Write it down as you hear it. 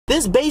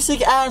This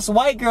basic ass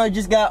white girl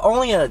just got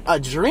only a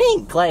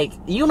drink. Like,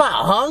 you not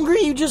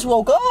hungry? You just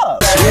woke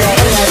up.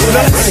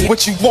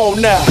 What you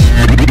want now?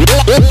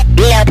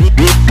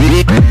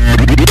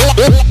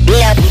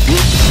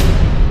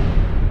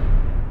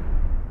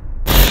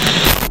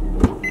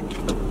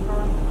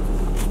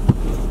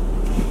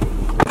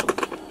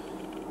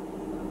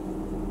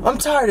 I'm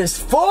tired as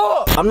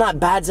fuck. I'm not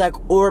Bad Zach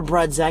or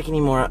bruhitszach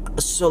anymore.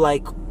 So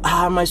like,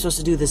 how am I supposed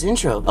to do this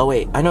intro? Oh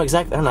wait, I know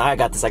exactly. Oh no, I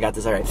got this. All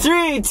right.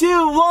 3,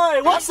 2,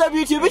 1. What's up,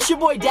 YouTube? It's your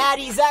boy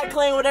Daddy, Zach,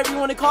 Clayton, whatever you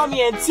want to call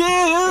me. And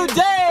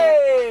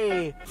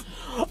today,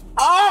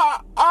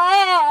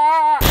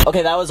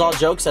 okay, that was all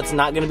jokes. That's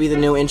not gonna be the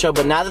new intro.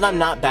 But now that I'm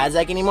not Bad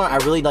Zach anymore, I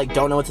really like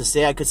don't know what to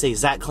say. I could say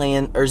Zach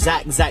Clayton or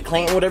Zach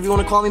Clayton, whatever you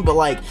want to call me. But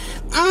like,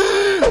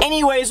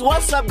 anyways,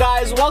 what's up,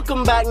 guys?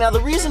 Welcome back. Now,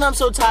 the reason I'm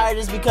so tired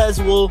is because,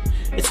 well,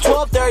 it's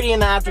 12:30 in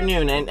the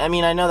afternoon, and I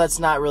mean, I know that's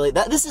not really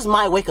this is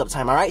my wake up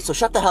time, all right? So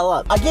shut the hell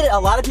up. I get it. A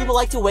lot of people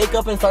like to wake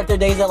up and start their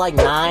days at like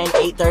 9,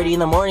 8:30 in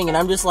the morning, and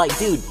I'm just like,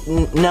 dude,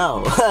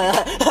 no,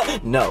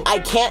 no, I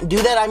can't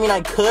do that. I mean, I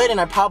could, and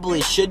I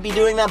probably should be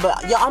doing that,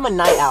 but yeah, I'm a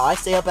night owl. I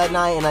stay up at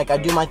night and like I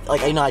do my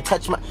I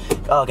touch my.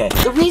 Okay.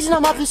 The reason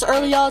I'm up this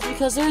early, y'all, is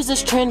because there's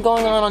this trend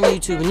going on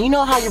YouTube, and you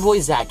know how your boy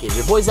Zach is.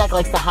 Your boy Zach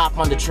likes to hop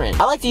on the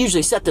trend. I like to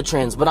usually set the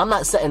trends, but I'm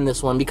not setting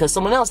this one because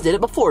someone else did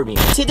it before me.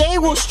 Today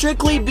will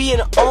strictly be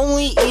an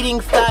only eating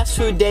fast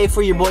food day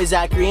for your boy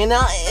Zachary, and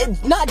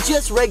not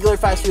just regular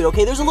fast food,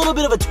 okay? There's a little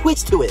bit of a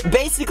twist to it.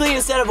 Basically,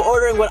 instead of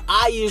ordering what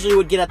I usually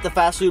would get at the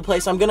fast food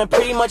place, I'm gonna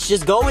pretty much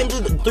just go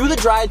through the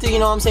drive-thru, you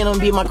know what I'm saying? I'm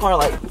gonna be in my car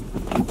like,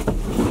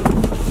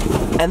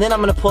 and then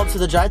I'm gonna pull up to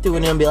the drive-thru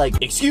and be like,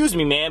 excuse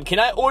me, ma'am, can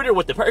I order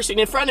what the person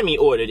in front of me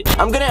ordered?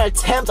 I'm gonna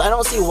attempt, I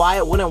don't see why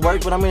it wouldn't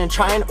work, but I'm gonna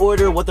try and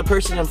order what the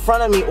person in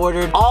front of me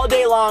ordered all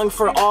day long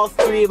for all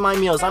 3 of my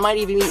meals. I might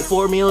even eat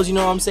 4 meals, you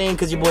know what I'm saying?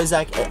 Because your boy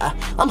Zach,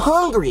 I'm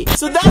hungry.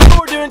 So that's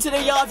what we're doing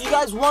today, y'all. If you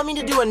guys want me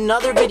to do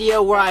another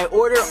video where I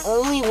order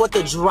only what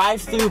the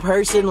drive-thru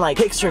person like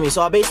picks for me,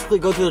 so I'll basically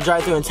go through the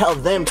drive-thru and tell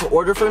them to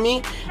order for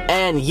me.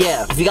 And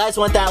yeah, if you guys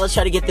want that, let's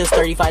try to get this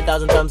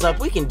 35,000 thumbs up.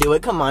 We can do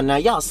it. Come on now,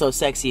 y'all so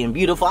sexy and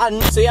beautiful.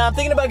 So yeah, I'm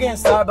thinking about getting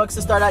Starbucks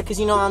to start out, because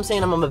you know what I'm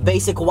saying, I'm a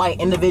basic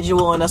white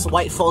individual, and us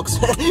white folks,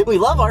 we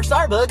love our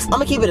Starbucks. I'm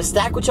gonna keep it a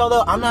stack with y'all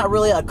though. I'm not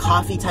really a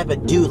coffee type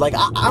of dude. Like,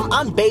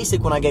 I'm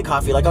basic when I get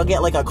coffee. Like, I'll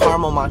get like a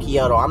caramel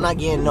macchiato. I'm not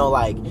getting no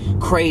like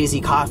crazy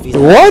coffees.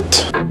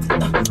 What?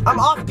 I'm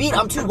offbeat.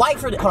 I'm too white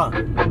for this. Hold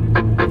on.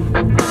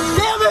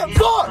 Damn it,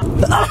 fuck!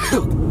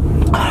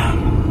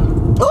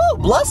 Oh,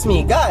 bless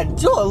me, God,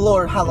 do it,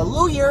 Lord,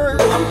 hallelujah.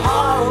 I'm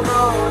all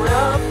grown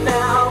up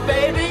now,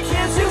 baby,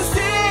 can't you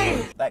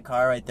see? That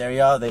car right there,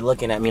 y'all, they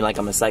looking at me like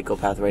I'm a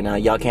psychopath right now.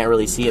 Y'all can't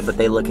really see it, but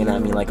they looking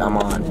at me like I'm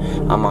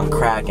on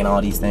crack and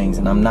all these things,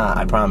 and I'm not,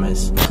 I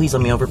promise. Please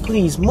let me over,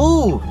 please,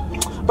 move.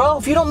 Bro,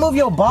 if you don't move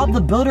your Bob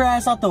the Builder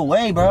ass out the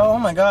way, bro, oh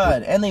my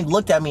God. And they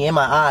looked at me in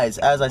my eyes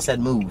as I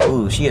said move.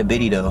 Ooh, she a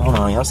biddy though. Hold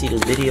on, y'all see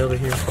this video over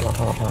here?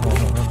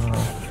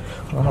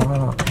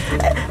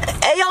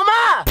 Hey, yo,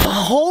 ma!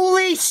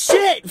 Holy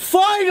shit!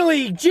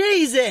 Finally!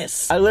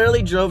 Jesus! I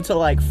literally drove to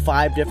like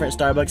 5 different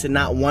Starbucks and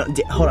not one.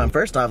 Hold on,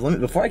 first off,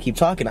 before I keep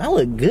talking, I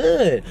look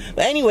good.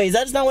 But anyways,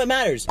 that's not what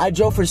matters. I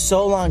drove for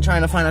so long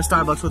trying to find a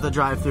Starbucks with a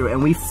drive-thru,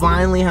 and we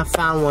finally have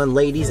found one,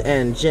 ladies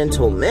and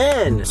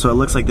gentlemen. So it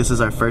looks like this is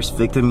our first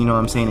victim, you know what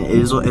I'm saying? It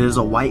is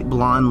a white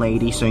blonde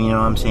lady, so you know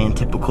what I'm saying,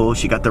 typical.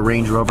 She got the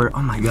Range Rover.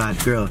 Oh my God,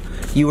 girl,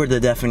 you were the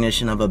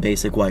definition of a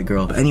basic white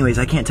girl. But anyways,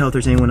 I can't tell if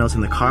there's anyone else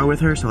in the car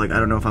with her, so like I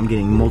don't know if I'm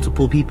getting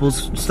multiple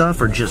people's stuff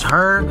or just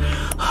her.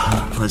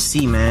 Let's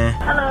see, man.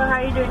 Hello, how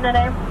are you doing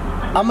today?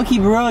 I'm gonna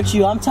keep it real with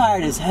you. I'm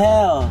tired as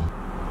hell.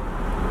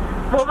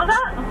 What was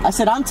that? I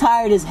said I'm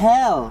tired as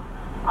hell.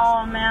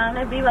 Oh man,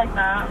 it'd be like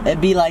that. It'd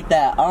be like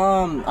that.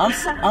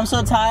 I'm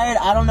so tired.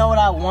 I don't know what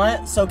I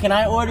want. So can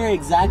I order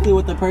exactly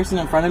what the person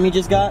in front of me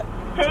just got?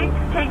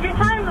 Take your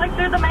time, look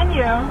through the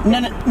menu.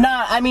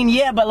 Nah, I mean,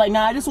 yeah, but like,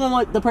 nah, I just want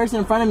what the person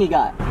in front of me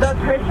got. The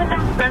person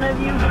in front of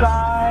you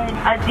got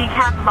a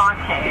decaf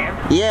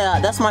latte.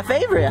 Yeah, that's my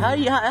favorite.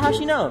 How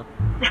she know?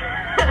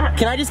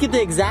 Can I just get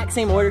the exact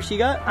same order she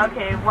got?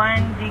 Okay,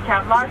 1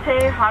 decaf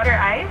latte, hot or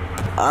ice?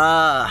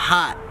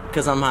 Hot,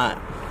 cause I'm hot.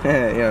 You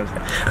know what I'm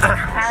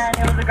saying? And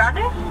it was a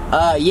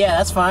grande? Yeah,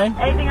 that's fine.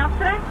 Anything else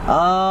today?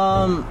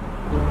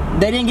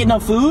 They didn't get no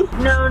food?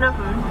 No, no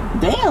food.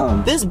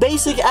 Damn, this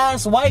basic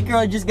ass white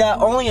girl just got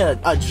only a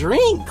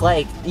drink.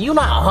 Like, you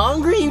not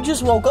hungry? You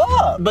just woke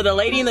up. But the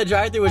lady in the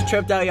drive-thru was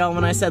tripped out, y'all,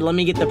 when I said, let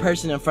me get the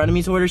person in front of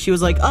me to order. She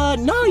was like,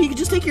 no, you can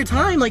just take your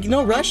time. Like,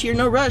 no rush here,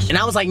 no rush. And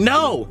I was like,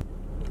 no,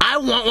 I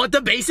want what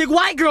the basic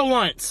white girl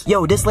wants.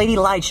 Yo, this lady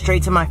lied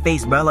straight to my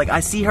face, bro. Like, I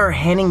see her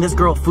handing this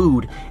girl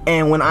food,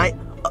 and when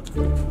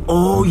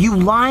oh, you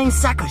lying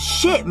sack of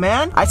shit,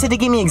 man. I said to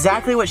give me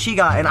exactly what she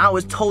got, and I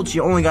was told she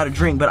only got a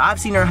drink, but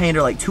I've seen her hand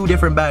her like 2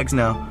 different bags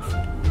now.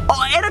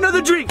 Oh, and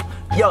another drink.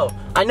 Yo,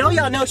 I know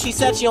y'all know she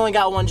said she only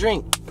got 1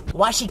 drink.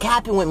 Why she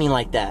capping with me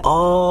like that?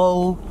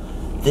 Oh,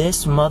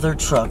 this mother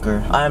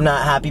trucker. I am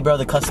not happy, bro.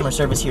 The customer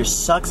service here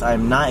sucks. I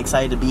am not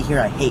excited to be here.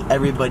 I hate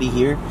everybody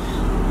here.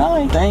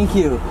 Hi. Thank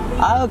you.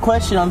 I have a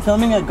question. I'm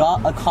filming a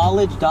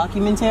college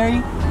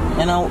documentary,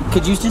 and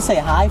could you just say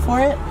hi for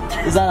it?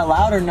 Is that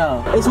allowed or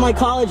no? It's my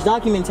college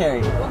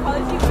documentary. What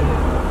college do you go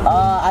to?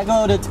 I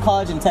go to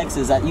college in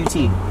Texas at UT.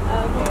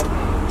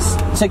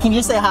 Okay. So can you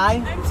just say hi?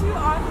 I'm too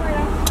awkward.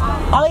 I'm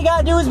shy. All you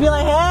gotta do is be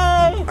like,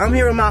 hey. I'm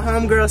here with my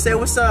homegirl. Say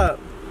what's up.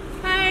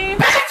 Hi.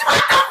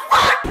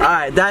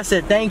 Alright, that's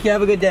it. Thank you.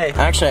 Have a good day.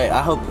 Actually,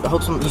 I hope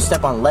you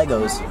step on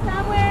Legos.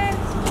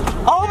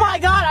 Oh my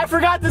god, I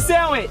forgot the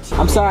sandwich.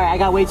 I'm sorry, I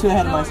got way too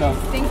ahead of myself.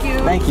 Thank you.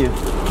 Thank you.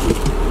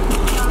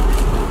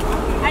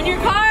 And your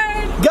card.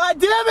 God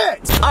damn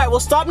it! Alright, well,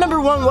 stop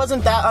number 1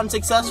 wasn't that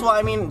unsuccessful.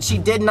 I mean, she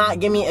did not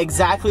give me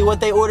exactly what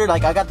they ordered.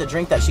 Like, I got the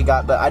drink that she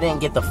got, but I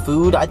didn't get the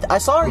food. I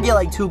saw her get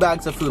like 2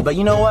 bags of food, but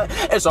you know what?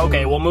 It's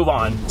okay, we'll move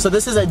on. So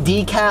this is a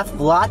decaf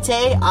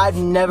latte. I've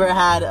never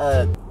had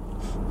a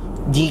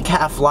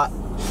decaf latte.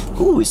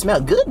 Ooh, it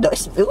smells good though.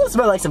 It would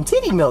smell like some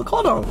titty milk.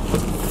 Hold on.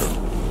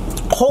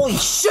 Holy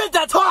shit,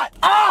 that's hot!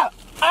 Ah!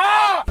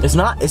 Ah! It's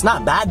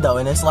not bad though,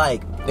 and it's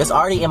like, it's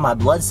already in my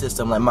blood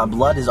system. Like, my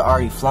blood is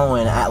already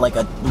flowing at like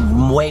a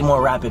way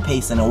more rapid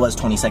pace than it was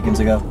 20 seconds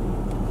ago.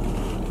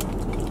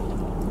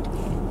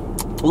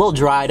 A little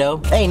dry though.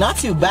 Hey, not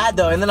too bad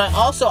though. And then I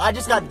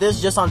just got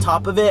this just on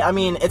top of it. I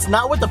mean, it's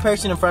not what the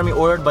person in front of me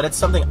ordered, but it's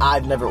something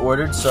I've never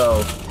ordered,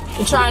 so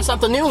you're trying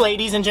something new,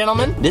 ladies and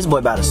gentlemen. This boy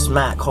about to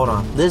smack. Hold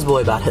on. This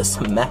boy about to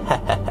smack.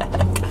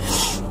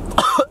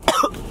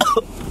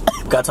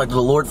 Gotta talk to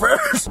the Lord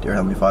first. Dear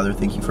Heavenly Father,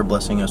 thank you for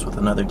blessing us with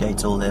another day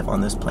to live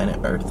on this planet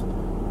Earth.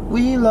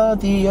 We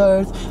love the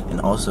earth. And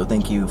also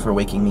thank you for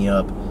waking me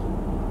up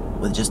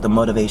with just the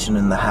motivation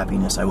and the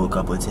happiness I woke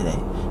up with today.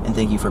 And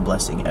thank you for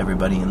blessing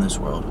everybody in this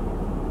world.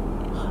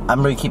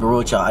 I'm gonna keep it real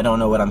with y'all. I don't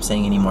know what I'm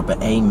saying anymore, but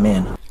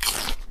amen.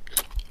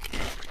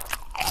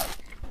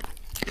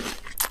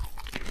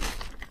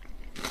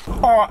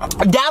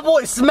 That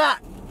boy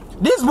smack.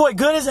 This boy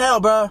good as hell,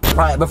 bro.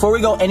 Alright, before we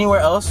go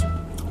anywhere else,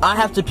 I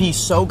have to pee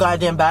so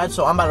goddamn bad,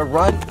 so I'm about to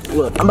run.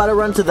 Look, I'm about to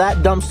run to that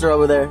dumpster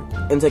over there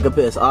and take a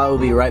piss. I will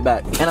be right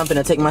back. And I'm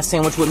gonna take my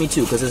sandwich with me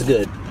too, because it's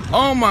good.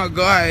 Oh my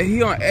god,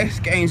 he on X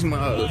Games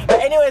mode. But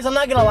anyways, I'm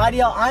not gonna lie to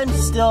y'all, I'm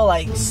still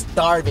like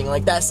starving.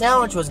 Like, that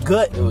sandwich was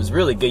good. It was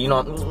really good, you know.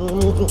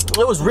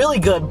 It was really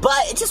good,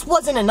 but it just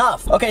wasn't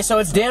enough. Okay, so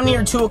it's damn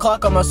near 2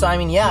 o'clock almost, so I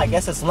mean, yeah, I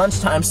guess it's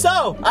lunchtime.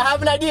 So, I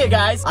have an idea,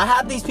 guys. I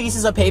have these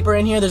pieces of paper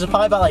in here. There's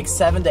probably about like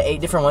 7 to 8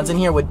 different ones in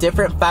here with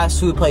different fast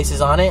food places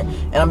on it.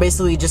 And I'm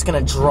basically just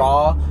gonna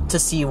draw to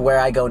see where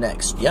I go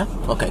next. Yeah?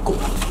 Okay, cool.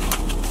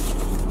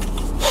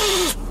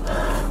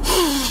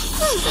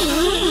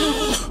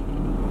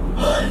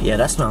 Yeah,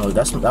 that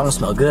one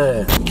smell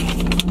good.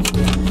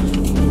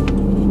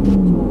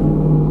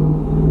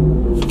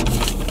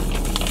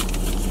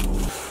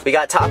 We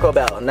got Taco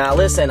Bell. Now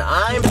listen,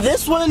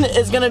 this one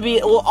is gonna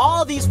be, well,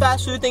 all these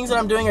fast food things that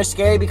I'm doing are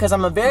scary because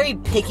I'm a very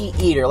picky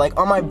eater. Like,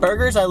 on my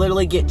burgers, I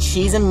literally get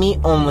cheese and meat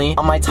only.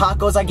 On my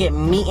tacos, I get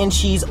meat and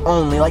cheese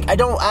only. Like, I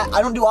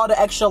don't do all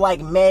the extra, like,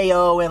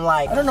 mayo and,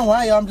 like, I don't know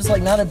why, y'all, I'm just,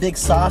 like, not a big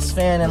sauce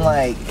fan, and,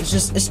 like,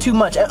 it's too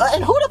much.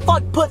 And who the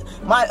fuck put,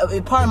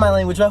 pardon my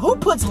language, but who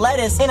puts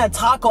lettuce in a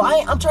taco?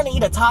 I'm trying to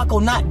eat a taco,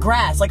 not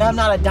grass. Like, I'm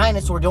not a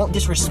dinosaur, don't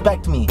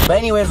disrespect me. But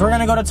anyways, we're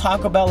gonna go to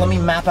Taco Bell. Let me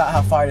map out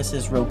how far this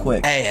is real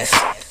quick. Ass,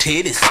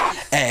 titties,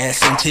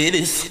 ass and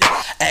titties,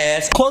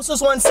 ass.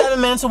 Closest one,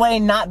 7 minutes away,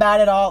 not bad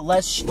at all.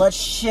 Let's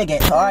shig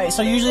it. Alright,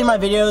 so usually my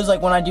videos,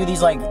 like when I do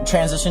these like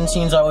transition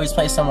scenes, I always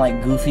play some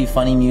like goofy,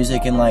 funny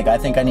music, and like I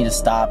think I need to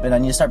stop and I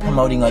need to start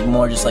promoting like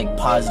more just like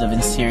positive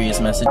and serious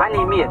message. I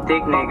need me a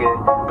thick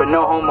nigga, but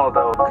no homo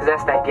though, cause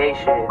that's that gay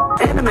shit.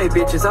 Anime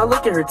bitches, I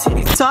look at her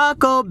titties.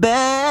 Taco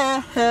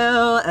Bell.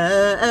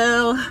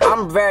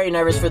 I'm very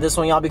nervous for this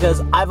one, y'all,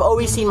 because I've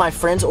always seen my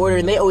friends order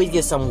and they always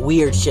get some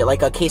weird shit,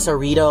 like a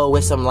quesarito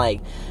with some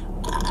like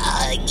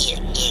How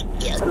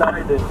are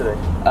you doing today?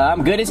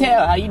 I'm good as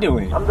hell. How you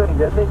doing? I'm doing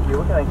good, thank you.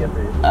 What can I get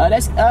for you?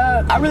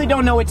 I really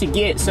don't know what to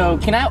get, so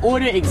can I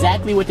order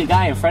exactly what the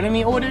guy in front of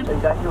me ordered?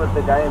 Exactly what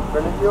the guy in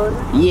front of you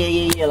ordered?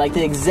 Yeah, like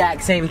the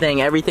exact same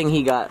thing, everything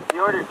he got. He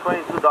ordered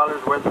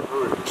 $22 worth of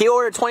food. He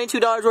ordered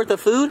 $22 worth of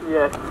food?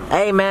 Yeah.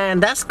 Hey man,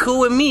 that's cool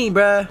with me,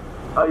 bruh.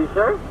 Are you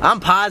sure? I'm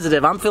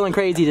positive. I'm feeling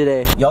crazy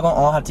today. Y'all gonna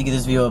all have to give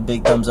this video a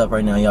big thumbs up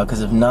right now, y'all,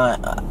 because if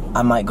not,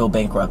 I might go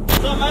bankrupt.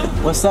 What's up,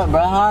 man? What's up,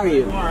 bro? How are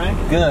you? I'm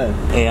alright. Good.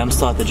 Hey, I'm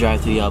still at the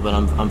drive-thru, y'all, but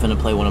I'm finna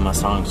play one of my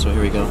songs, so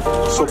here we go.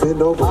 So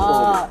bend over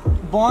for me.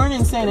 Born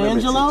in San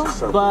Angelo,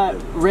 but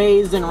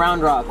raised in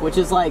Round Rock, which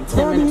is like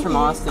 10 minutes from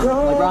Austin,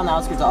 like around the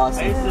outskirts of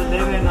Austin. I used to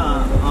live in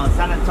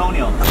San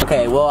Antonio.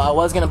 Okay, well, I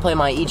was gonna play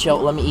my Eat Yo,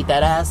 Let Me Eat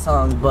That Ass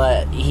song,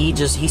 but he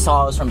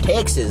saw us from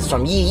Texas,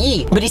 from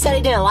Yee. But he said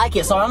he didn't like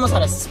it, so I almost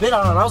had to spit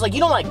on him. I was like, you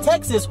don't like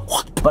Texas?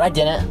 What? But I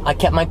didn't. I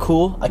kept my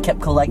cool. I kept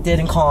collected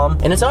and calm.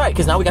 And it's alright,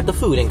 because now we got the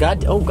food, and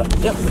God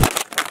damn.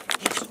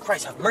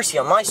 Christ, have mercy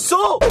on my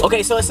soul.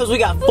 Okay, so it says we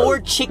got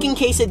 4 chicken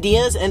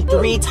quesadillas and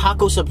 3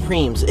 taco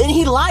supremes. And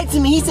he lied to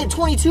me. He said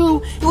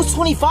 22. It was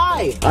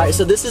 25. All right,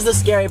 so this is the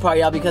scary part,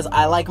 y'all, because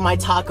I like my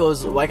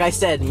tacos, like I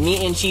said,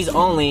 meat and cheese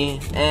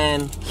only.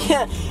 And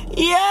yeah.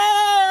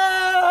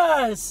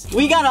 Yes!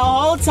 We got a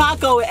whole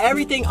taco with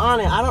everything on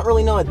it. I don't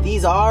really know what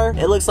these are.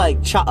 It looks like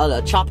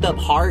a chopped up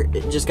heart.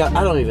 It just got,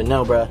 I don't even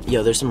know, bruh.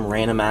 Yo, there's some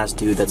random ass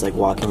dude that's like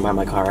walking by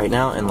my car right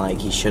now, and like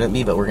he shouldn't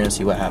be, but we're gonna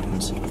see what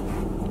happens.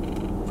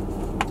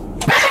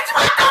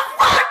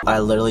 I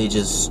literally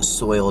just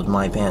soiled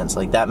my pants.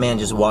 Like, that man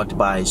just walked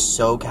by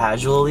so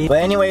casually.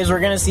 But anyways, we're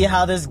gonna see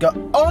how this goes.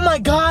 Oh my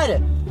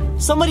God!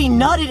 Somebody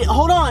nutted it.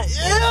 Hold on.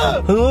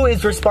 Ew. Who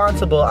is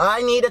responsible?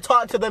 I need to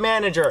talk to the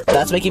manager.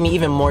 That's making me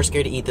even more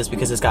scared to eat this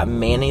because it's got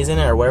mayonnaise in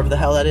it or whatever the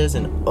hell that is.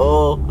 And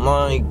oh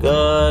my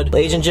God.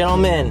 Ladies and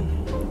gentlemen,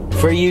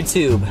 for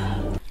YouTube.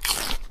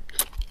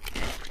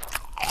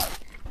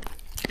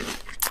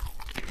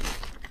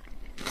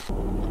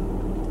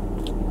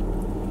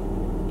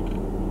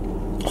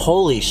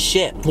 Holy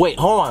shit. Wait,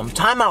 hold on.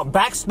 Timeout.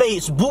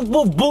 Backspace. Boop,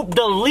 boop, boop.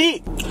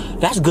 Delete.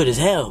 That's good as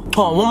hell.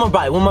 Hold on. One more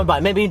bite. One more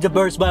bite. Maybe the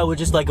first bite was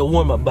just like a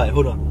warm-up bite.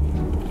 Hold on.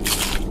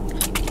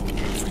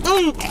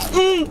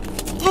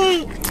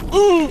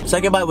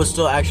 Second bite was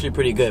still actually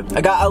pretty good.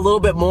 I got a little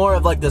bit more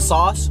of like the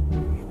sauce,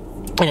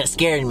 and it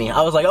scared me.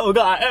 I was like, oh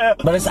God.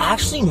 But it's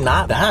actually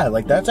not bad.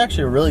 Like, that's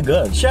actually really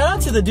good. Shout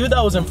out to the dude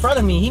that was in front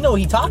of me. He know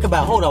what he talk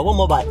about. Hold on. One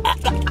more bite.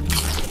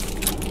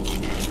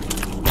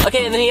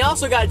 Okay, and then he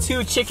also got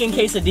 2 chicken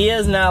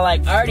quesadillas. Now,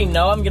 like, I already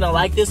know I'm gonna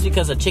like this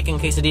because a chicken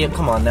quesadilla,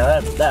 come on now,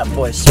 that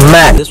boy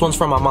smack. This one's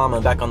from my mama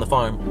back on the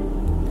farm.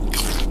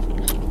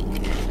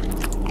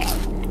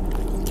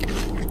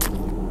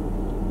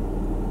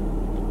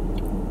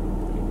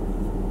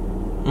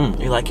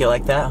 You like it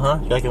like that, huh?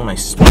 You like it when I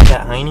spit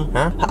that hiney,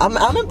 huh?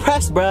 I'm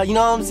impressed, bro. You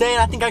know what I'm saying?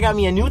 I think I got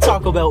me a new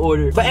Taco Bell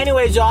order. But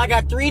anyways, y'all, I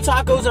got 3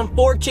 tacos and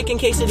 4 chicken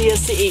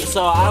quesadillas to eat.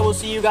 So I will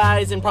see you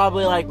guys in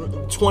probably like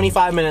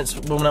 25 minutes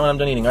when I'm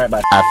done eating. All right,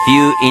 bye. A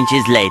few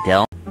inches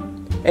later.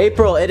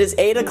 April, it is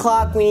 8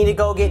 o'clock. We need to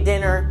go get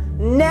dinner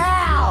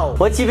now.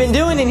 What you been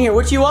doing in here?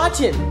 What you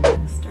watching?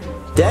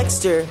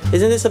 Dexter.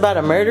 Isn't this about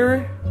a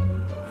murderer?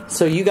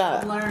 So you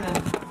got... I'm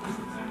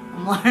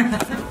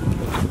learning.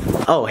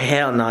 Oh,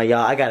 hell no,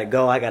 y'all. I gotta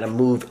go. I gotta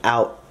move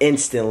out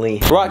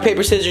instantly. Rock,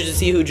 paper, scissors to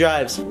see who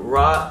drives.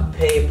 Rock,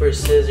 paper,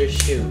 scissors,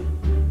 shoot.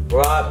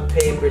 Rock,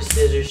 paper,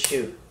 scissors,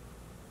 shoot.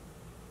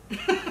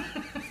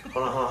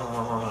 Hold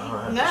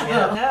on.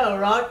 No,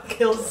 rock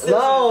kills scissors.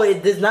 No,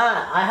 it does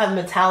not. I have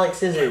metallic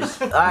scissors.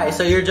 Alright,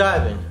 so you're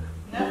driving.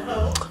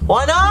 No.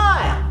 Why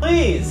not?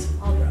 Please.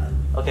 I'll drive.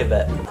 Okay,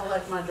 bet. I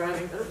like my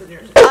driving better than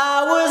yours.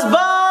 I was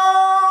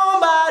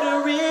born by the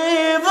river.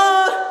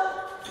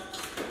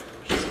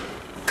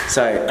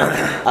 Sorry,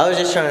 I was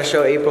just trying to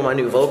show April my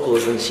new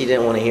vocals and she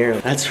didn't want to hear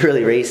them. That's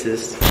really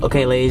racist.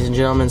 Okay, ladies and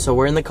gentlemen, so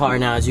we're in the car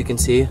now, as you can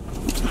see. God,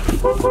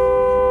 you're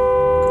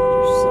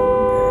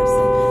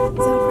so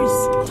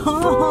embarrassing.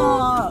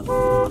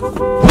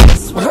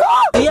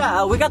 Stop!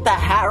 Yeah, we got that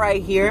hat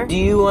right here. Do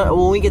you want,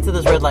 when we get to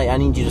this red light, I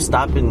need you to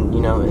stop and,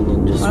 you know, and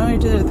then just... Why don't you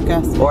do that at the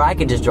gas station? Or I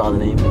could just draw the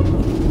name.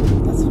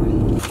 That's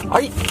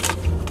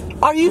fine.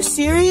 Are you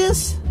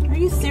serious? Are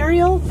you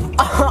cereal?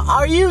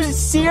 Are you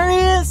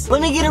serious?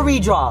 Let me get a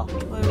redraw.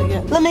 What did we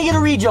get? Let me get a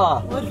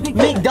redraw. What did we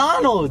get?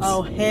 McDonald's.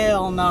 Oh,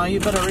 hell no. You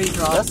better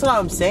redraw. That's what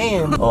I'm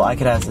saying. Oh, I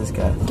could ask this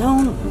guy.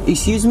 Don't.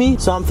 Excuse me?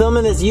 So I'm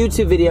filming this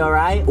YouTube video,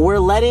 right? We're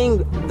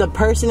letting the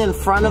person in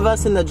front of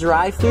us in the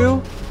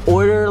drive-thru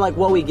order like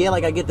what we get.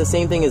 Like I get the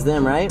same thing as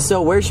them, right?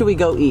 So where should we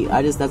go eat?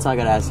 That's all I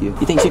gotta ask you.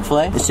 You think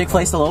Chick-fil-A? Is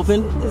Chick-fil-A still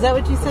open? Is that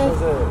what you said?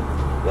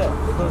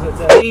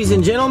 Ladies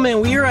and gentlemen,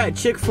 we are at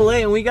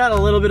Chick-fil-A and we got a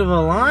little bit of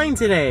a line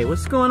today.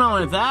 What's going on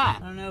with that?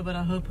 I don't know, but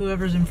I hope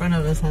whoever's in front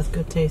of us has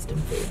good taste in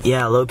food.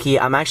 Yeah, low-key,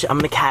 I'm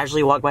gonna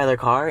casually walk by their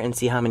car and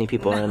see how many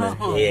people are in there.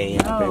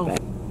 Yeah. No. Right back.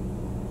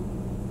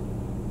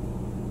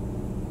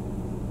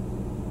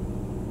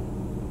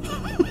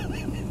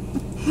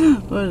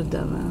 What a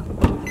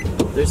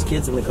dumbass. There's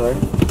kids in the car,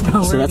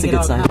 Oh, so that's a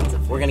good sign. Kinds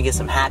of We're gonna get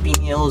some Happy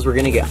Meals, we're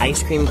gonna get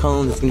ice cream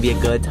cones, it's gonna be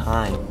a good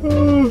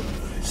time.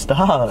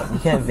 Stop, you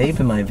can't vape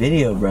in my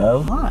video,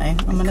 bro. Why?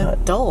 I'm an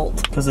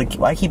adult. Because like,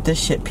 why keep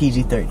this shit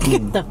PG-13?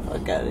 Get the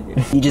fuck out of here.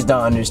 You just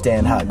don't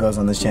understand how it goes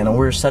on this channel.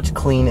 We're such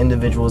clean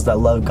individuals that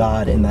love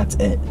God and that's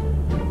it.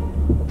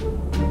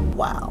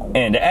 Wow.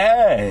 And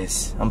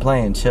ass. I'm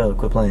playing, chill,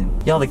 quit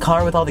playing. Yo, the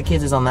car with all the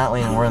kids is on that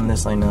lane and we're in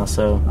this lane now,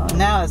 so. Oh,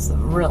 now it's the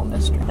real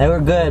mystery. Hey, we're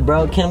good,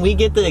 bro. Can we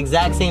get the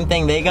exact same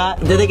thing they got?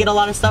 Did they get a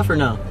lot of stuff or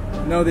no?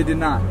 No, they did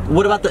not.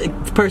 What about the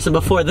person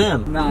before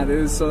them?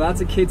 Nah, so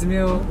that's a kid's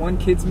meal, one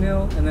kid's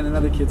meal, and then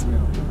another kid's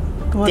meal.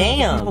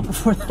 Damn.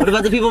 What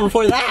about the people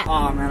before that?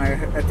 Oh man,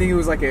 I think it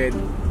was like a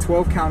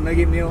 12-count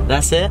nugget meal.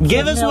 That's it?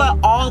 Give us what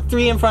all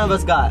 3 in front of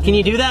us got. Can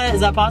you do that?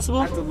 Is that possible?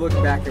 I have to look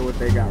back at what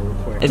they got real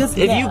quick. If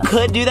you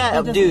could do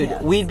that,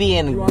 dude, we'd be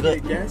in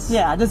good. Guess?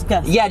 Yeah, just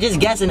guess. Yeah, just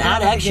guess and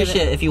add extra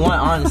shit if you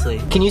want,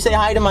 honestly. Can you say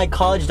hi to my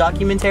college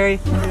documentary?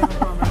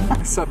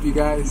 What's up, you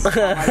guys?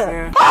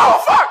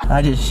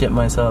 I just shit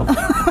myself.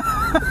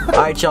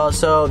 Alright, y'all,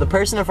 so the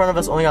person in front of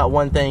us only got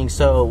one thing,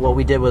 so what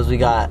we did was we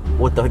got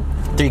what the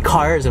 3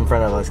 cars in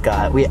front of us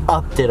got. We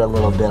upped it a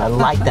little bit. I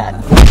like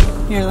that.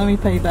 Here, let me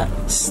pay you back.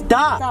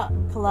 Stop! Stop.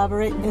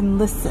 Collaborate and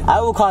listen. I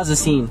will cause a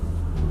scene.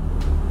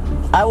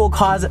 I will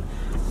cause...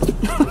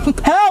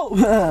 Help!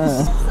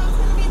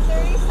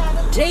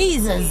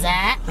 Jesus,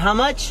 Zach. How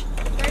much?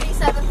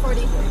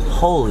 $37.43.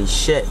 Holy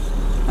shit.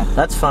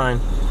 That's fine.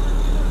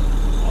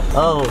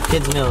 Oh,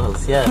 kids'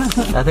 meals, yes.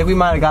 I think we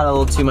might have got a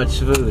little too much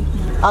food.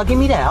 I'll give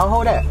me that. I'll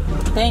hold that.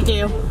 Thank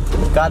you.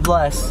 God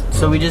bless.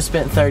 So we just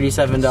spent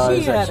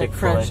 $37 She at had a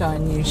Chick-fil-A. crush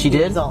on you. She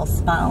did? Was all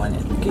smiling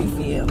and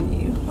goofy on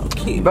you.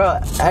 Okay. Bro,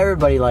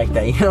 everybody like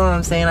that. You know what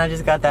I'm saying? I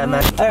just got that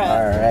message.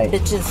 Alright.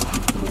 Bitches.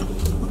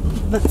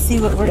 Let's see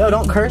what we're Yo,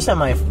 don't curse at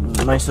my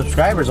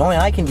subscribers. Only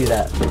I can do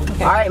that.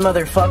 Okay. Alright,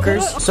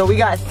 motherfuckers. So we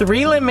got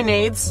 3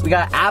 lemonades. We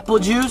got apple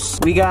juice.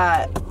 We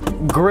got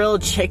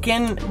grilled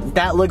chicken.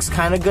 That looks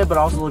kind of good, but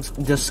also looks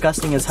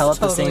disgusting as hell at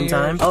the same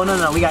time. Oh,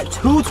 no. We got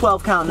 2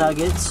 12-count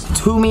nuggets.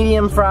 2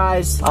 medium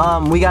fries.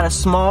 We got a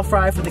small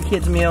fry for the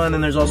kids' meal, and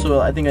then there's also,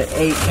 I think, an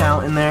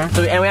 8-count in there.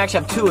 So, and we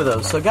actually have 2 of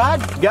those. So, god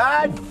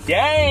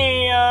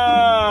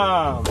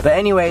damn! But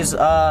anyways,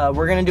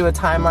 we're gonna do a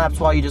time lapse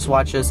while you just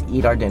watch us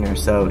eat our dinner.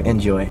 So,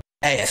 enjoy.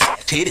 Ass,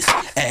 titties,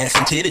 ass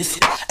and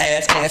titties.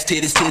 Ass,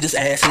 titties, titties,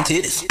 ass and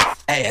titties.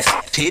 Ass,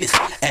 titties,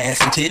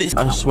 ass and titties.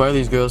 I swear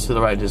these girls to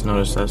the right just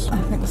noticed us. I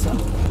think so.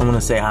 I'm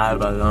gonna say hi,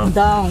 but I don't.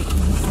 Don't.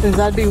 Because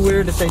that'd be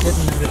weird if they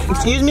didn't notice.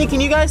 Excuse me,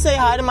 can you guys say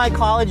hi to my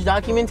college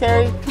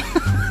documentary?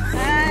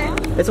 Hi.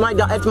 It's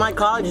my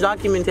college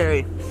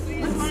documentary.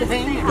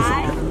 Say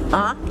hi.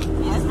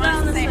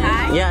 Uh-huh. Say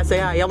hi. Yeah, say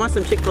hi. Y'all want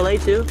some Chick-fil-A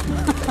too?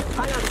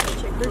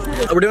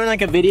 We're doing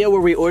like a video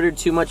where we ordered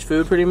too much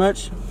food pretty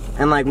much.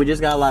 And like we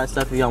just got a lot of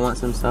stuff if y'all want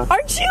some stuff.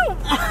 Aren't you?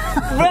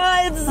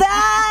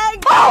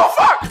 Bruhitszach! Oh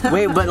fuck!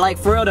 Wait, but like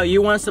for real though, you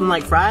want some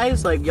like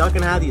fries? Like y'all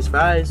can have these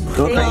fries.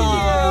 Go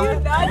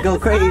crazy. Go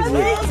crazy.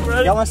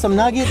 Y'all want some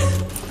nuggets?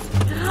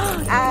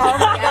 Oh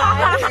my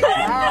God.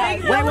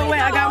 Wait,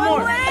 I got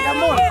more.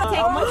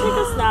 I'm gonna take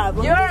a snap.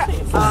 You're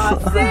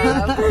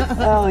awesome.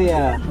 Oh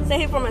yeah. Say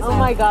hey for myself. Oh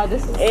my God,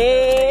 this is...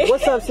 Hey.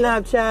 What's up,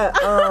 Snapchat?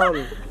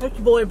 That's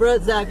your boy,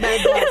 Bruhitszach.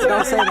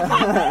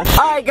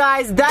 Alright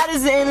guys, that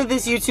is the end of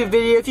this YouTube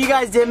video. If you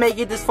guys did make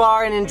it this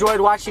far and enjoyed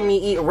watching me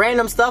eat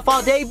random stuff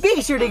all day,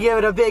 be sure to give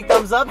it a big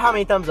thumbs up. How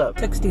many thumbs up?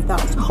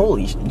 60,000.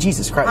 Holy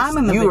Jesus Christ. I'm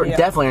in the you video. are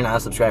definitely not a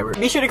subscriber.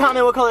 Be sure to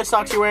comment what color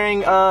socks you're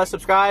wearing,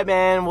 subscribe,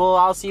 and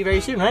I'll see you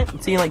very soon, right?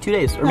 See you in like 2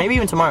 days. Or maybe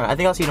even tomorrow. I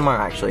think I'll see you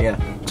tomorrow actually, yeah.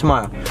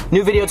 Tomorrow.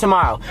 New video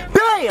tomorrow.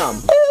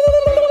 Bam!